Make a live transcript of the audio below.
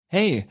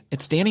Hey,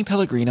 it's Danny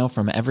Pellegrino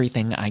from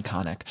Everything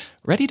Iconic.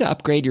 Ready to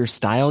upgrade your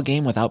style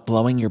game without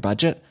blowing your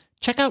budget?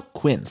 Check out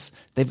Quince.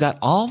 They've got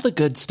all the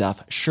good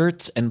stuff,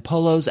 shirts and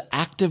polos,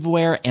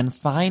 activewear, and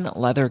fine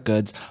leather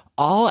goods,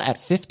 all at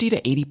 50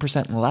 to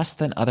 80% less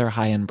than other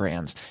high-end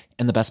brands.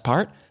 And the best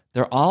part?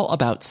 They're all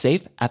about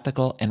safe,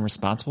 ethical, and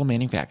responsible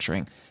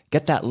manufacturing.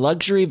 Get that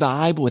luxury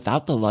vibe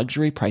without the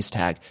luxury price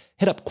tag.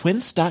 Hit up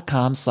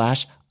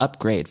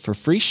quince.com/upgrade for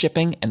free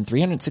shipping and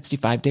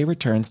 365-day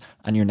returns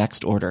on your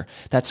next order.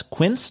 That's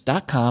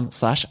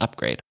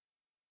quince.com/upgrade.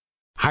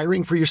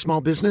 Hiring for your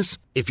small business?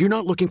 If you're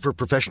not looking for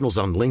professionals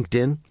on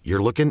LinkedIn,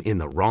 you're looking in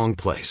the wrong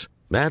place.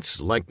 That's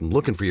like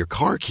looking for your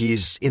car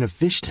keys in a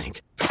fish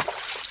tank.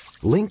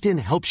 LinkedIn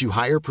helps you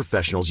hire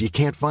professionals you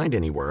can't find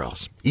anywhere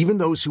else, even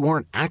those who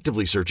aren't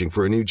actively searching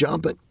for a new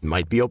job but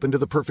might be open to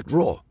the perfect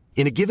role.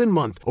 In a given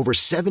month, over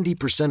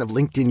 70% of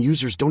LinkedIn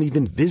users don't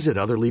even visit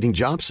other leading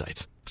job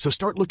sites. So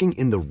start looking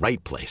in the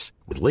right place.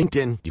 With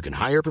LinkedIn, you can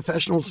hire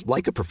professionals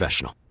like a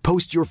professional.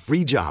 Post your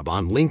free job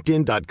on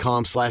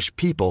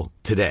linkedin.com/people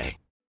today.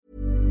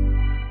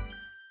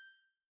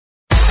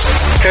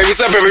 Hey,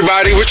 what's up,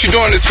 everybody? What you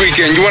doing this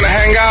weekend? You want to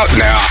hang out?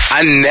 Now,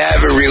 I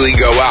never really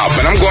go out,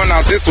 but I'm going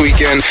out this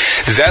weekend.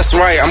 That's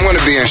right. I'm going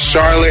to be in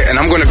Charlotte, and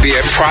I'm going to be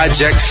at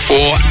Project Full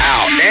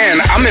Out.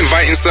 And I'm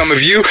inviting some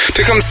of you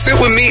to come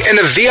sit with me in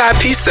the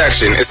VIP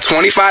section. It's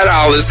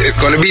 $25. It's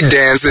going to be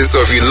dancing,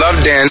 so if you love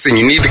dancing,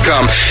 you need to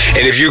come.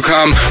 And if you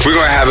come, we're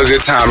going to have a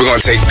good time. We're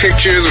going to take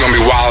pictures. We're going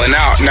to be wilding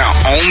out. Now,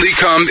 only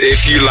come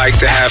if you like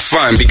to have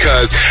fun,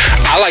 because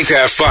I like to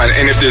have fun.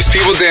 And if there's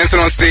people dancing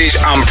on stage,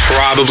 I'm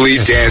probably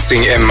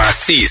dancing in my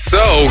seat. So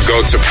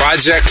go to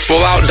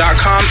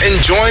projectfullout.com and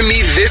join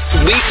me this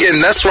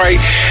weekend. That's right,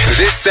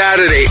 this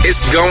Saturday it's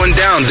going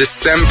down,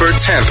 December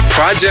 10th.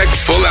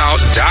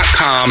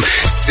 Projectfullout.com,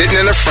 sitting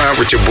in the front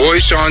with your boy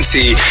Sean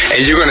T,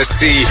 and you're gonna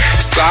see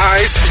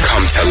size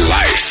come to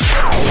life.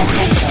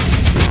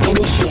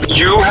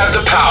 You have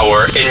the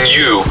power and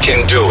you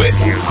can do it.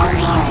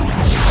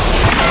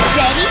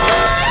 Ready?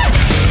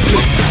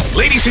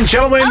 Ladies and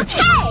gentlemen,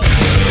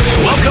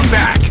 welcome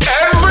back.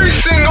 Every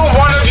single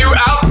one of you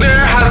out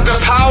there has the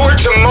power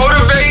to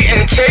motivate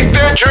and take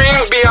their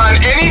dreams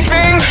beyond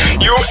anything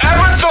you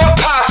ever thought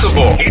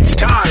possible. It's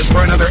time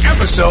for another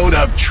episode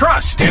of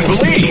Trust and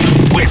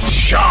Believe with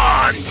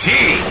Sean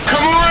T.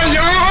 Come on,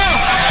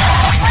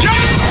 y'all!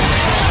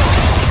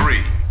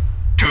 3,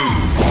 2,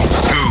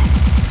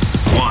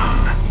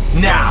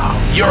 1. Now,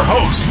 your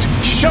host,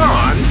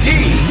 Sean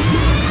T.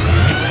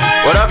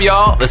 What up,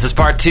 y'all? This is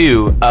part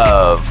 2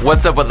 of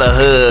What's Up with the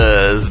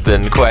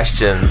Husband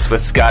Questions with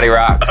Scotty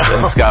Rocks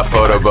and Scott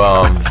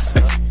Photobombs.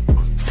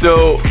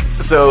 So,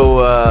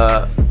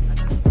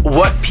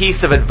 what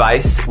piece of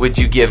advice would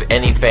you give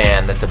any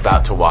fan that's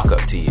about to walk up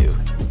to you?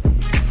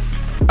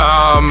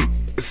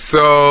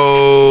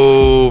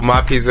 So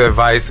my piece of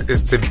advice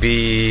is to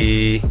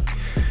be...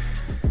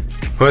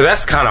 Well,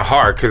 that's kind of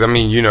hard because, I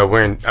mean, you know,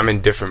 I'm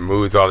in different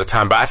moods all the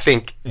time. But I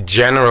think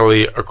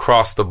generally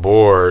across the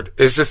board,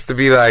 it's just to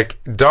be like,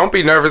 don't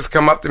be nervous to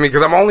come up to me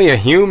because I'm only a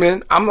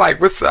human. I'm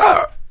like, what's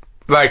up?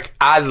 Like,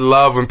 I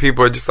love when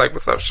people are just like,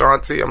 what's up, Sean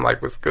T? I'm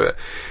like, what's good?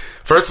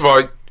 First of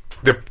all,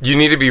 you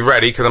need to be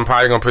ready because I'm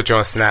probably going to put you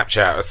on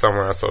Snapchat or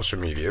somewhere on social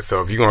media.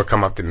 So if you're going to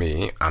come up to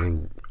me,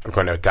 I'm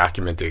going to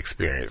document the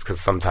experience because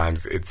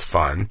sometimes it's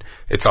fun.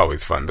 It's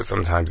always fun, but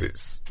sometimes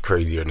it's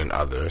crazier than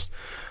others.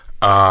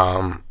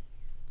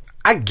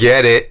 I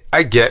get it.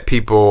 I get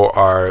people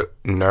are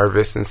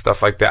nervous and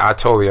stuff like that. I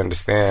totally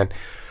understand.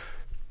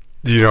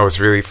 You know what's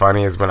really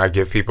funny is when I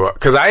give people...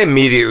 Because I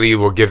immediately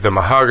will give them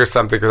a hug or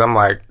something because I'm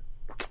like,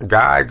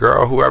 guy,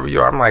 girl, whoever you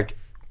are, I'm like,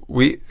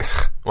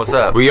 what's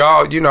up? We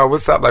all, you know,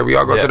 what's up? Like, we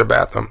all go to the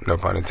bathroom. No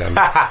pun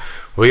intended.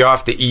 We all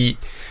have to eat.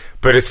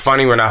 But it's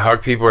funny when I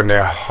hug people and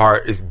their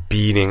heart is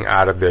beating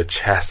out of their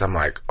chest. I'm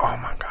like, oh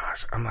my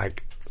gosh. I'm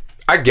like,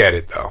 I get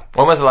it though.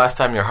 When was the last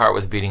time your heart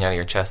was beating out of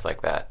your chest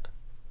like that?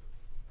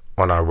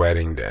 On our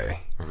wedding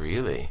day.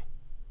 Really?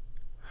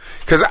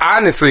 Because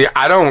honestly,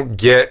 I don't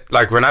get,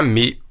 like, when I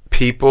meet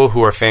people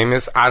who are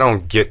famous, I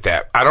don't get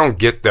that. I don't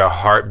get the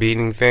heart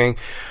beating thing.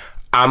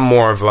 I'm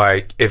more of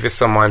like, if it's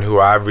someone who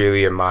I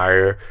really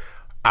admire,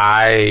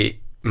 I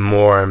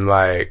more am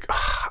like,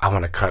 I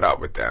want to cut up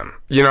with them.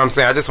 You know what I'm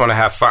saying? I just want to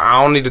have fun.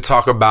 I don't need to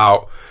talk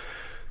about,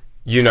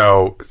 you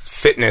know,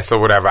 fitness or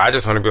whatever. I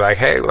just want to be like,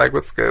 hey, like,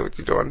 what's good? What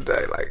you doing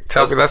today? Like,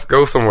 tell me, let's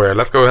go somewhere.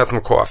 Let's go have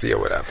some coffee or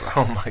whatever.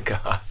 Oh my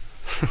God.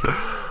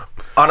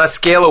 On a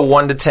scale of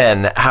 1 to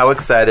 10, how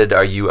excited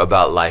are you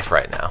about life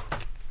right now?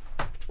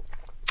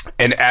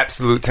 An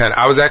absolute 10.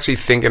 I was actually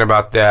thinking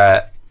about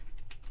that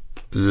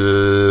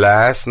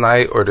last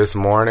night or this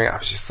morning. I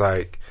was just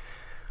like,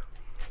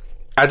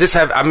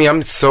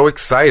 I'm so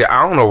excited.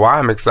 I don't know why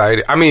I'm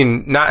excited. I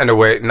mean, not in a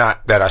way,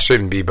 not that I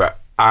shouldn't be, but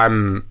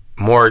I'm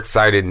more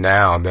excited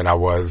now than I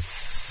was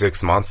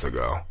 6 months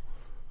ago.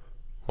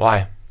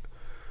 Why?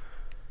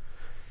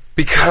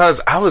 Because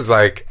I was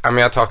like, I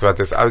mean, I talked about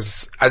this. I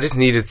just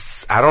needed,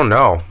 I don't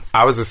know.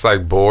 I was just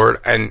like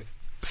bored. And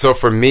so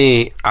for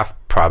me, I've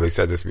probably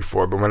said this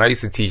before, but when I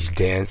used to teach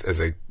dance as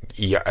a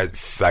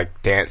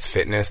like dance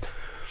fitness,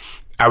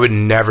 I would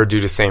never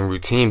do the same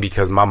routine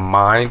because my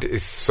mind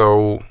is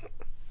so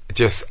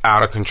just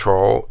out of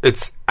control.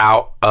 It's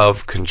out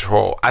of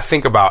control. I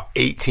think about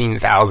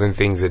 18,000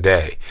 things a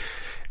day.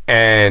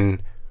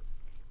 And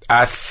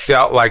I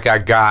felt like I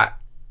got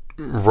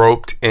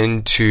roped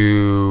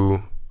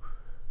into,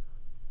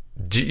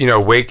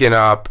 waking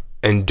up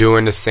and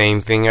doing the same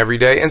thing every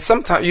day. And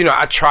sometimes,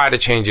 I try to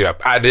change it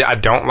up. I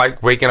don't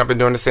like waking up and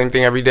doing the same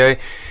thing every day.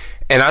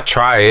 And I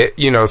try it.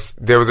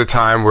 There was a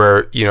time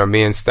where,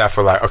 me and Steph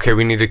were like, okay,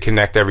 we need to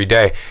connect every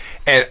day.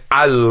 And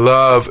I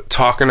love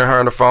talking to her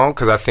on the phone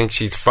because I think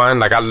she's fun.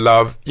 Like, I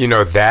love,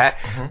 that.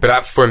 Mm-hmm.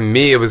 But for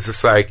me, it was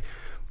just like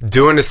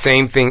doing the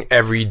same thing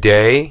every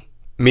day,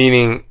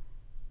 meaning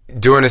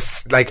doing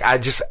this, like,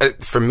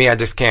 for me, I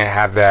just can't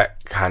have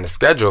that kind of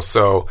schedule.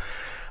 So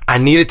I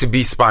needed to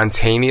be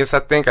spontaneous, I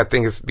think. I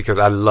think it's because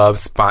I love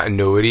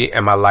spontaneity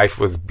and my life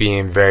was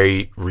being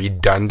very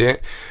redundant,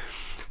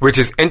 which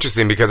is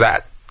interesting because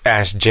I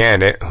asked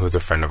Janet, who's a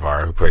friend of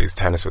ours who plays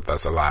tennis with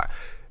us a lot,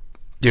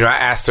 I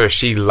asked her if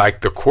she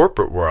liked the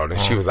corporate world,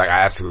 and she was like, I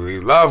absolutely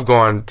love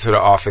going to the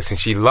office, and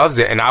she loves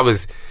it. And I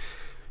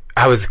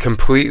was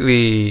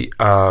completely,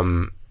 I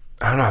don't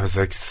know, I was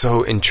like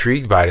so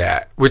intrigued by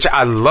that, which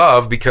I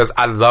love because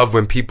I love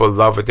when people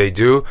love what they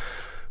do.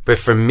 But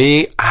for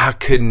me, I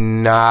could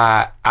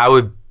not,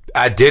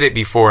 I did it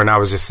before and I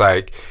was just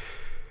like,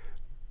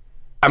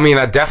 I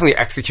definitely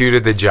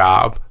executed the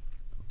job,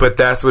 but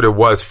that's what it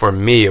was for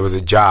me. It was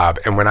a job.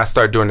 And when I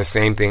start doing the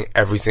same thing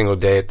every single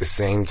day at the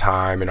same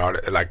time and all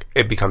that, like,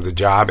 it becomes a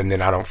job and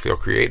then I don't feel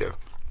creative.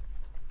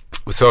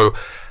 So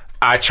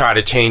I try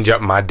to change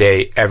up my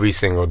day every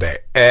single day.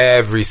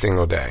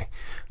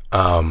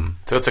 So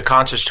it's a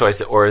conscious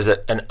choice, or is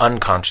it an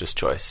unconscious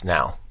choice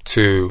now?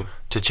 To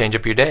change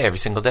up your day every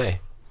single day?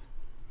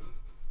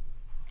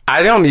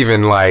 I don't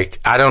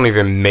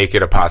even make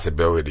it a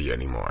possibility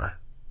anymore.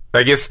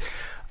 Like,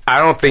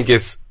 I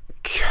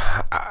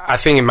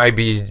think it might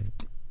be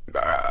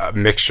a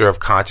mixture of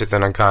conscious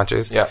and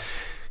unconscious. Yeah.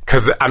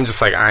 Because I'm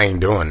just like, I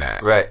ain't doing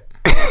that. Right.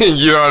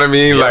 You know what I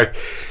mean? Yeah.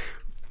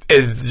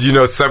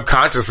 Like,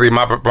 subconsciously,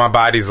 my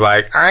body's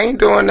like, I ain't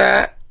doing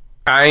that.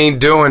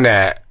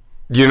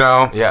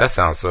 Yeah. That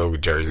sounds so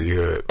Jersey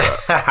Hood.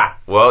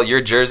 Well,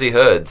 you're Jersey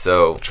Hood,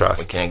 so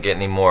trust. We can't get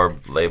any more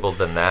labeled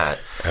than that.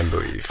 And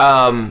believe.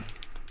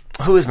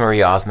 Who is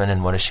Marie Osmond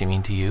and what does she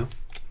mean to you?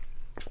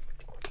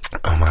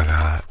 Oh my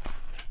God.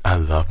 I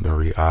love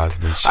Marie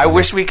Osmond. I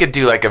wish we could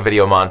do like a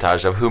video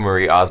montage of who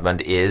Marie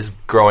Osmond is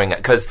growing up,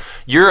 because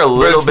you're a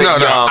little bit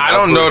young. I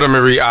don't know the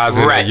Marie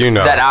Osmond that you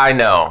know. That I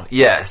know,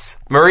 yes.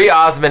 Marie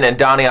Osmond and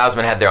Donny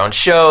Osmond had their own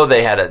show.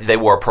 They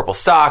wore purple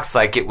socks,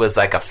 like it was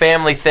like a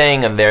family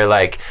thing, and they were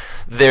like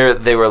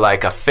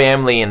a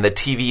family in the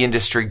TV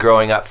industry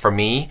growing up for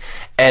me.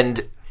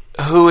 And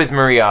who is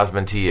Marie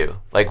Osmond to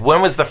you? Like,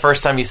 when was the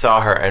first time you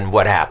saw her and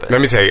what happened? Let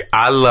me tell you,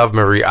 I love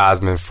Marie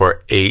Osmond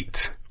for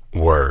 8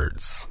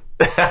 words.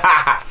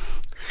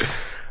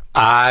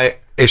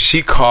 If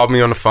she called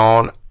me on the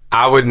phone,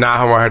 I would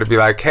not want her to be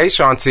like, hey,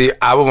 Shanti.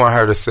 I would want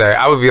her to say,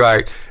 it'd be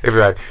like,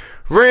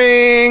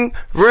 ring,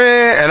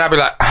 and I'd be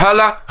like,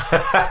 hello.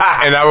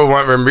 And I would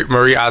want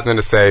Marie Osmond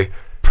to say,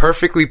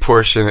 perfectly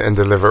portioned and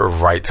delivered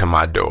right to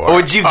my door.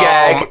 Would you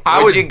gag?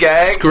 Would you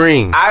gag?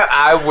 Scream.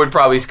 I would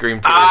probably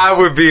scream too. I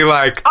would be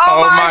like,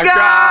 oh my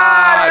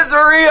God, it's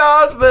Marie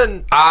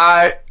Osmond.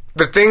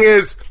 The thing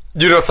is,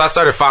 so I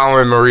started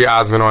following Marie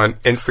Osmond on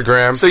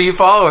Instagram. So you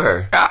follow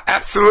her? I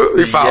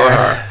absolutely follow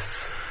her.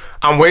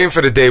 I'm waiting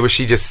for the day where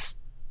she just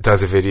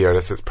does a video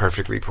that says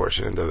perfectly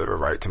portioned and delivered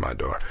right to my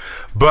door.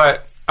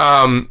 But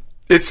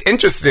it's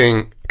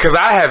interesting because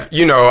I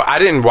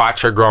didn't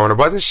watch her growing up.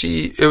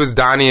 It was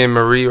Donny and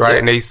Marie, right? Yeah.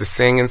 And they used to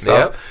sing and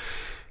stuff. Yep.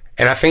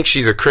 And I think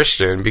she's a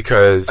Christian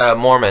because...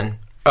 Mormon.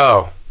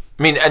 Oh.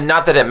 I mean,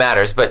 not that it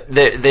matters, but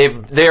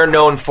they're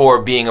known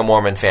for being a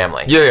Mormon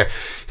family. Yeah.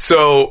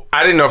 So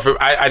I didn't know if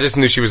I just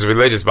knew she was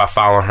religious by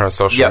following her on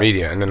social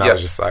media, and then I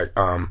was just like,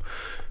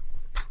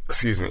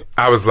 excuse me.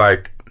 I was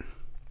like,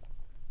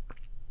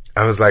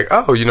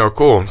 oh,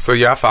 cool. So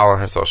yeah, I follow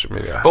her on social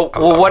media. But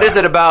what is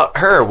it about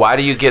her? Why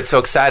do you get so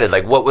excited?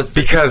 Like, what was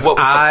the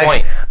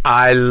point?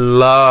 I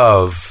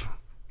love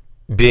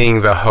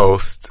being the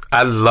host.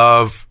 I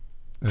love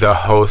the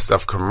host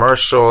of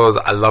commercials.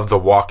 I love the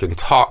walk and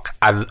talk.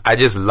 I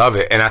just love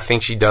it. And I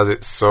think she does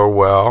it so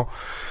well.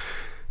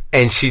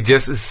 And she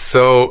just is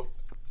so,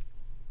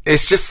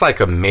 it's just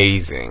like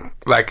amazing.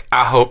 Like,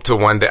 I hope to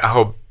one day, I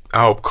hope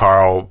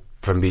Carl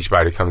from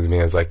Beachbody comes to me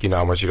and is like,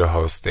 I want you to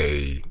host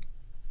I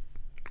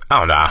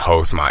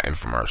host my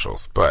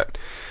infomercials, but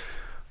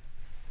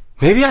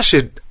maybe I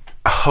should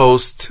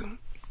host.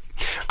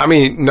 I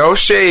mean, no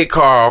shade,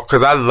 Carl,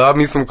 because I love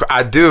me some.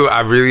 I do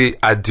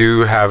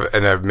have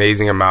an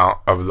amazing amount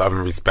of love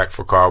and respect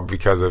for Carl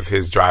because of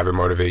his drive and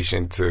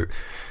motivation to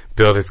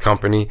build his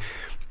company.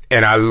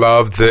 And I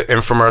love the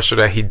infomercial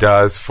that he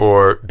does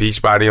for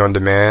Beachbody On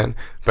Demand.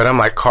 But I'm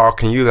like, Carl,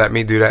 can you let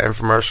me do that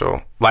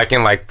infomercial? Like,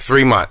 in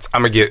 3 months,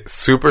 I'm going to get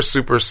super,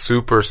 super,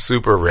 super,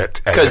 super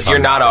ripped. Because you're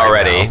not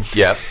already.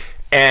 Yep.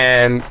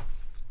 And,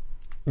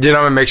 I'm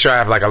going to make sure I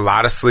have like a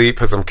lot of sleep,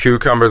 put some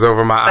cucumbers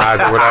over my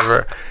eyes or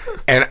whatever.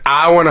 And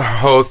I want to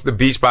host the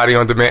Beachbody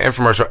On Demand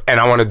infomercial, and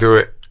I want to do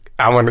it.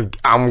 I'm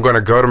going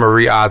to go to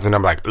Marie Osmond.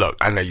 I'm like, look,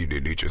 I know you do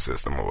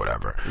Nutrisystem or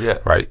whatever. Yeah.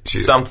 Right?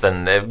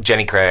 Something.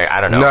 Jenny Craig. I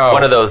don't know. No.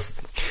 One of those.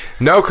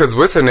 No, because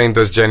what's her name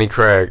does Jenny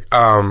Craig?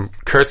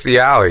 Kirstie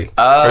Alley.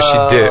 Or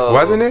she did.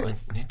 Wasn't it?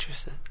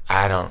 Nutrisystem?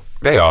 I don't.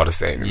 They all the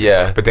same.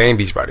 Yeah. But they ain't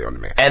Beachbody On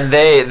Demand. And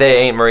they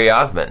ain't Marie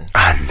Osmond.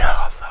 I know.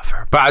 I love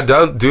her. But I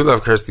do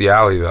love Kirstie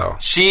Alley, though.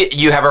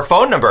 You have her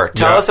phone number.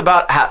 Tell us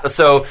about how.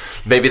 So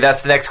maybe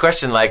that's the next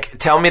question. Like,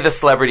 tell me the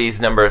celebrities'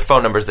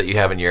 phone numbers that you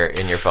have in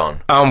your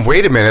phone.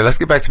 Wait a minute. Let's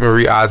get back to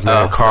Marie Osmond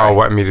and Carl sorry.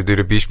 wanting me to do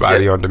the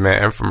Beachbody On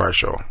Demand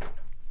infomercial.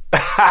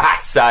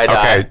 Side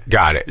eye. Okay,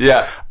 got it.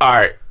 Yeah. All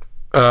right.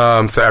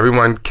 So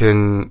everyone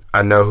can.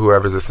 I know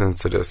whoever's listening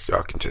to this,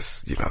 y'all can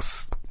just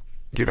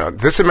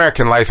This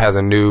American Life has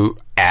a new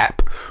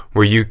app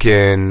where you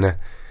can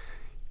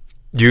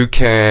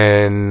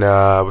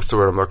what's the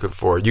word I'm looking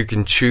for? You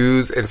can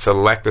choose and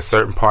select a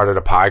certain part of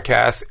the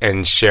podcast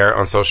and share it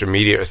on social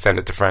media or send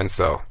it to friends.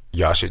 So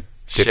y'all should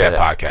get Share that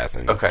that. podcast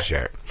and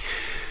share it.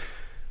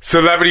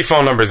 Celebrity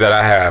phone numbers that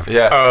I have.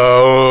 Yeah.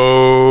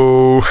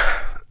 Oh,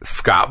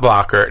 Scott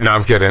Blocker. No,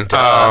 I'm kidding.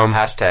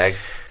 Hashtag.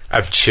 I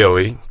have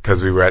Chili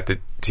because we were at the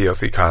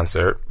TLC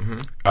concert. Mm-hmm.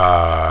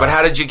 But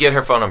how did you get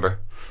her phone number?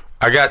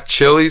 I got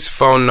Chili's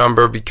phone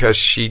number because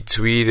she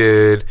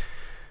tweeted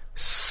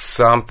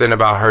something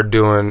about her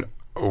doing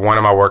one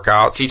of my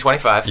workouts.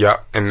 T25.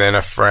 Yep. And then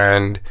a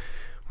friend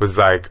was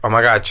like, "Oh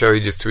my God,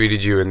 Chili just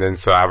tweeted you." And then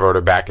so I wrote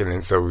her back, and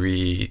then so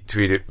we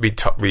tweeted, we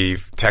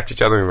texted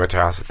each other. And we went to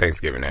her house for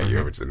Thanksgiving that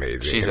year, which is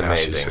amazing. She's And now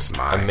amazing. She's just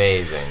mine.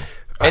 Amazing.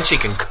 And she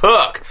can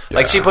cook.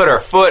 Like, she put her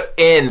foot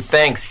in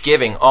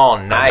Thanksgiving all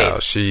night. I know,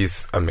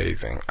 she's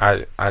amazing.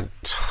 I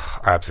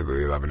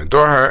absolutely love and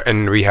adore her.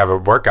 And we have a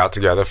workout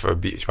together for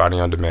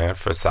Beachbody On Demand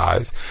for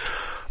size.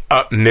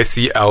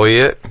 Missy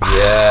Elliott.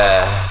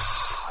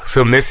 Yes.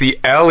 So Missy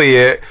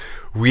Elliott,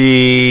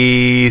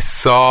 we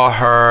saw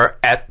her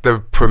at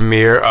the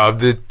premiere of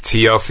the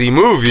TLC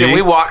movie. Can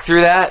we walk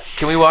through that?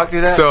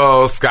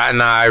 So Scott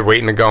and I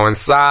waiting to go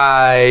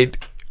inside.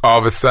 All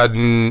of a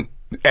sudden,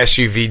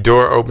 SUV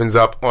door opens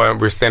up.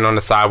 We're standing on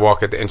the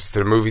sidewalk at the entrance to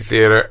the movie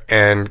theater,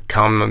 and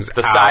comes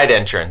The out, side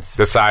entrance.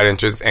 The side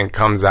entrance, and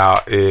comes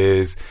out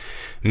is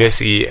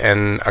Missy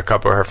and a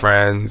couple of her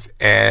friends,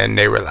 and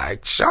they were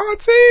like,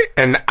 "Shanti,"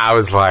 and I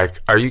was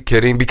like, "Are you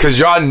kidding?" Because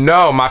y'all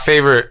know my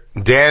favorite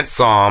dance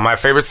song,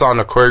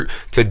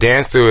 to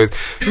dance to is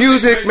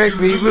 "Music Makes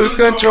Me Lose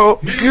Control."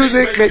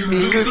 Music make me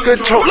lose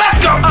control.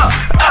 Let's go!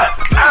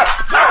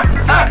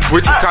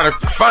 Which is kind of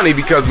funny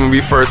because when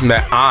we first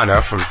met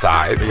Anna from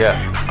Size,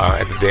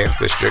 at the Dance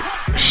District,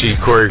 she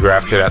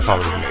choreographed to that song.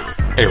 It was amazing.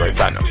 Anyway,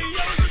 side note.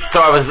 So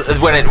I was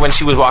when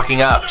she was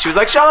walking up, she was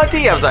like,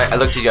 "Shanti." I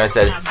looked at you and I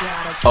said,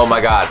 "Oh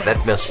my God,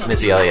 that's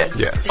Missy Elliott."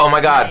 Yes. Oh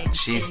my God,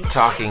 she's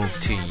talking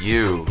to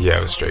you. Yeah,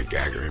 it was straight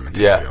gaggery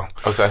material.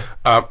 Yeah. Okay.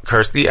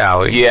 Kirstie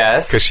Alley.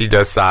 Yes. Because she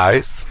does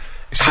Size.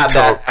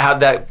 How'd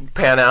that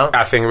pan out?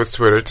 I think it was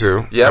Twitter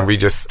too. Yeah.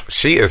 And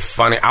she is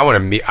funny. I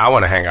want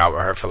to hang out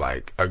with her for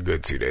like a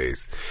good 2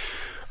 days.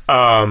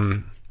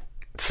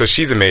 So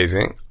she's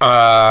amazing.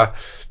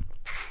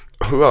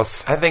 Who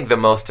else? I think the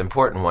most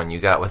important one you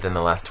got within the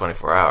last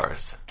 24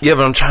 hours. Yeah,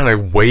 but I'm trying to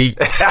wait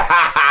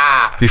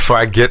before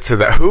I get to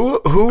that.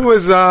 Who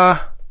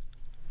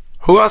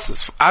else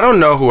is, I don't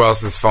know who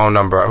else's phone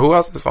number. Who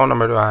else's phone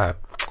number do I have?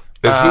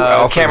 Who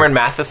else? Cameron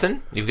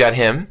Matheson. You've got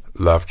him.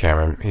 Love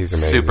Cameron. He's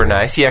amazing. Super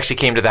nice. He actually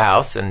came to the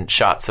house and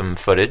shot some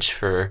footage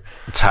for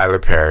Tyler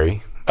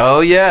Perry. Oh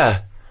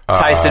yeah.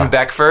 Tyson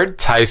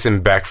Beckford.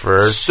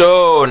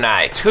 So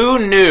nice.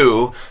 Who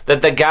knew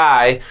that the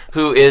guy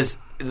who is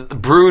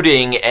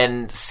brooding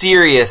and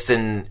serious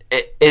and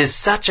is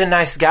such a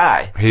nice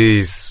guy?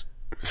 He's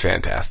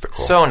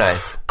fantastical. So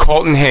nice.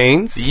 Colton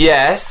Haynes.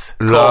 Yes.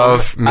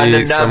 Love me some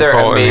another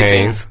Colton amazing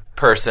Haynes.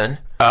 person.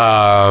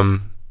 Who?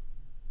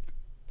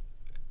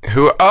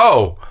 You're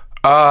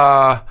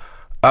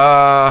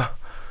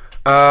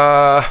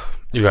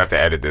gonna have to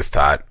edit this,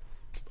 Todd.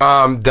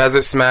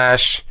 Desert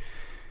Smash.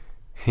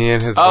 He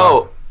and his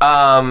wife.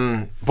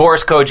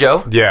 Boris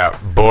Kojo. Yeah,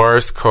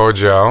 Boris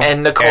Kojo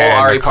And Nicole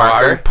Ari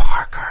Parker.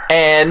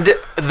 And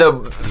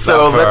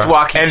let's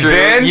walk you and through.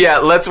 then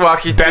Let's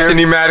walk you through.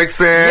 Bethany Maddox.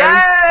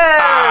 Yes!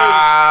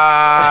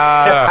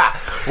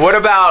 What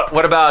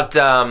about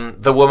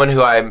the woman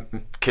who I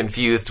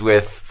confused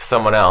with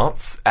someone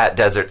else at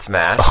Desert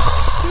Smash?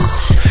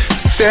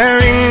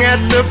 Staring at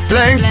the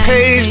blank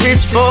page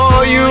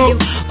before you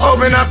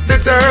open up the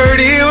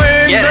dirty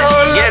window.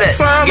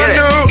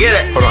 Get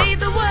it. Hold on.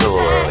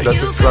 Let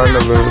the sun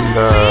illume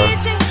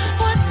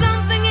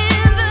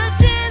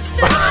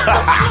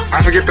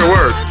I forget the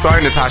word.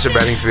 Sorry, Natasha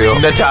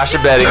Bedingfield.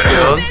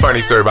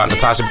 Funny story about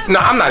Natasha. No,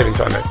 I'm not even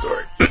telling that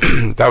story.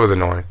 That was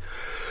annoying.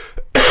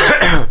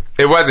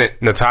 It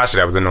wasn't Natasha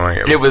that was annoying.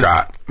 It was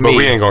Scott. But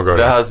we ain't gonna go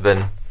there. The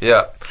husband.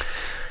 Yeah.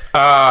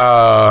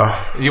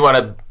 Do you want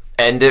to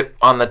end it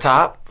on the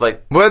top.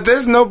 Like, well,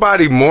 there's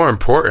nobody more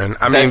important.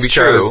 I mean, because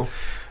true.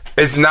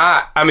 It's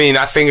not. I mean,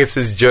 I think this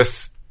is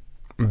just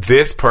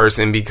this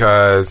person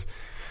because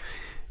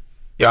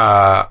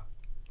it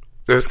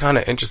was kind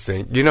of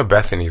interesting. You know,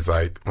 Bethany's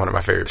like one of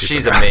my favorite people.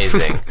 She's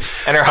amazing,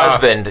 and her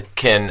husband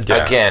can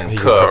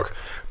cook.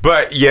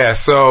 But yeah,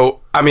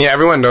 so I mean,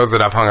 everyone knows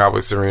that I've hung out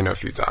with Serena a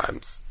few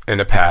times in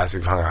the past.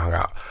 We've hung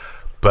out,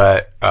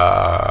 but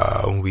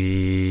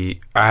I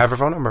have her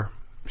phone number.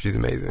 She's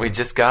amazing. We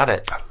just got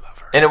it. I love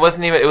her. And it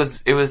wasn't even.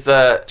 It was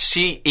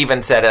she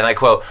even said, and I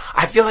quote,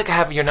 "I feel like I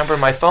have your number on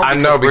my phone." I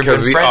know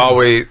because we friends.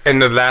 always.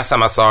 And the last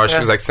time I saw her, she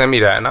was like, "Send me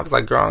that," and I was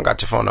like, "Girl, I don't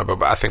got your phone number,"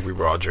 but I think we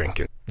were all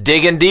drinking.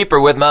 Digging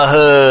deeper with my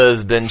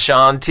husband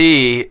Sean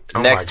T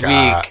next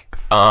week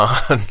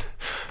on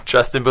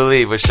Trust and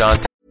Believe with Sean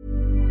T.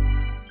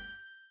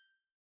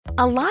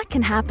 A lot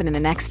can happen in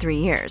the next 3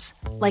 years.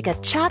 Like a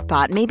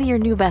chatbot may be your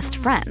new best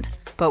friend.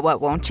 But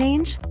what won't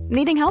change?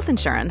 Needing health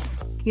insurance.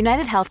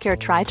 United Healthcare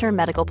Tri-Term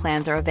Medical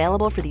Plans are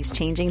available for these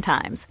changing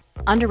times.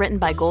 Underwritten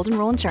by Golden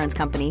Rule Insurance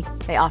Company,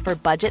 they offer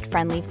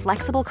budget-friendly,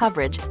 flexible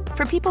coverage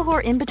for people who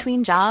are in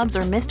between jobs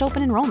or missed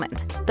open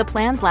enrollment. The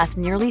plans last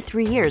nearly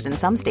 3 years in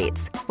some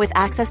states, with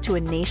access to a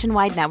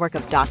nationwide network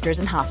of doctors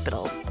and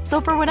hospitals.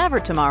 So for whatever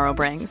tomorrow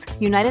brings,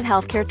 United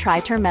Healthcare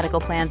Tri-Term Medical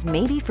Plans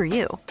may be for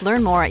you.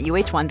 Learn more at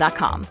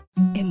uh1.com.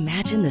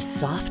 Imagine the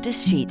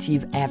softest sheets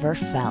you've ever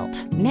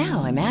felt.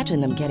 Now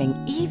imagine them getting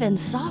even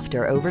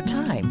softer over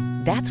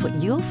time. That's what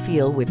you'll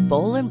feel with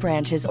Boll &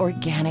 Branch's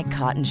organic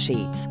cotton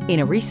sheets. In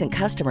a recent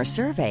customer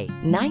survey,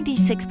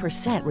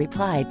 96%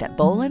 replied that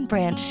Boll &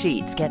 Branch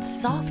sheets get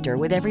softer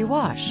with every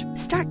wash.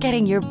 Start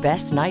getting your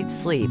best night's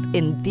sleep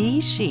in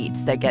these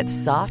sheets that get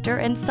softer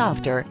and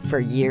softer for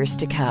years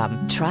to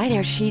come. Try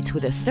their sheets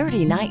with a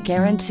 30-night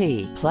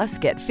guarantee. Plus,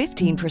 get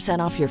 15%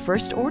 off your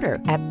first order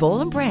at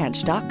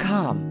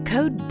bollandbranch.com.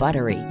 Code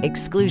BUTTERY.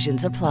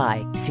 Exclusions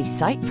apply. See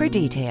site for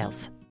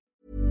details.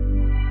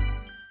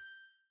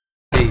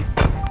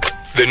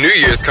 The new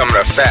year's coming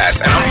up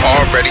fast, and I'm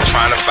already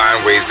trying to find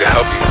ways to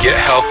help you get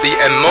healthy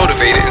and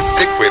motivated and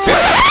stick with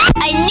it.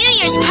 A New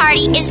Year's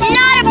party is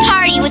not a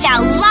party without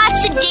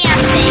lots of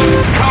dancing.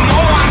 Come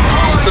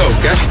on! So,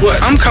 guess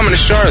what? I'm coming to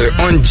Charlotte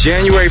on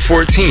January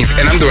 14th,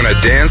 and I'm doing a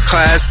dance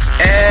class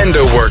and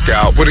a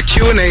workout with a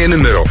Q&A in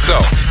the middle. So,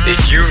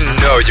 if you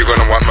know you're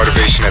going to want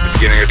motivation at the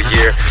beginning of the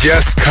year,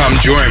 just come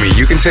join me.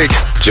 You can take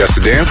just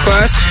a dance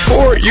class,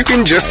 or you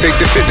can just take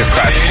the fitness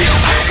class.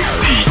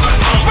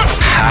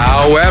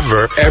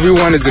 However,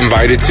 everyone is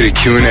invited to the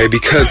Q&A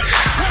because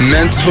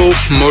mental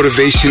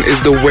motivation is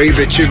the way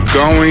that you're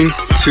going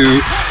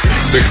to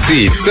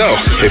succeed. So,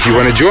 if you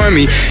want to join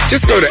me,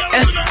 just go to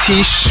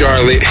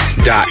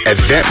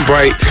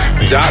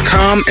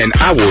stcharlotte.eventbrite.com and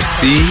I will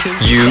see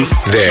you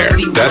there.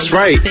 That's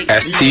right,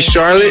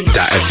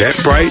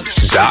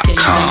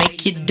 stcharlotte.eventbrite.com.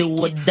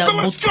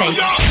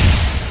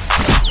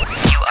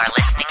 You are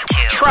listening to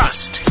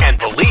Trust and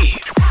Believe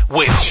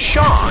with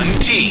Sean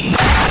T.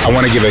 I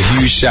want to give a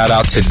huge shout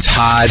out to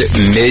Todd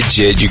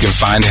Midget. You can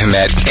find him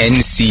at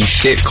NC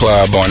Fit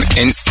Club on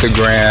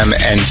Instagram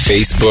and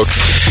Facebook.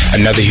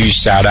 Another huge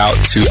shout out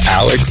to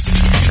Alex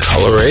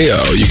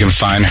Coloreo. You can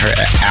find her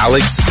at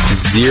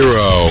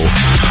AlexZero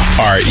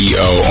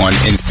REO on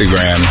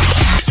Instagram.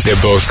 They're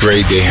both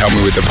great. They help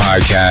me with the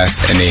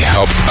podcast, and they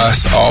help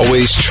us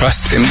always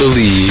trust and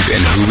believe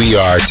in who we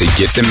are to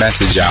get the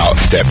message out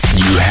that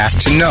you have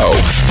to know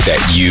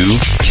that you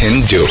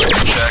can do it.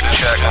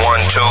 Check, 1,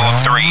 2,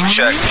 3,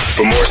 check.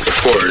 For more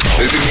support,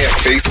 visit me at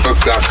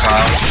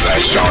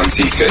facebook.com/Sean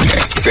T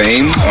Fitness.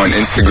 Same on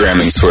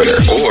Instagram and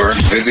Twitter. Or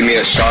visit me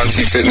at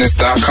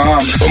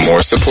SeanTFitness.com for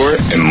more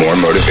support and more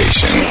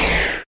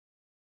motivation.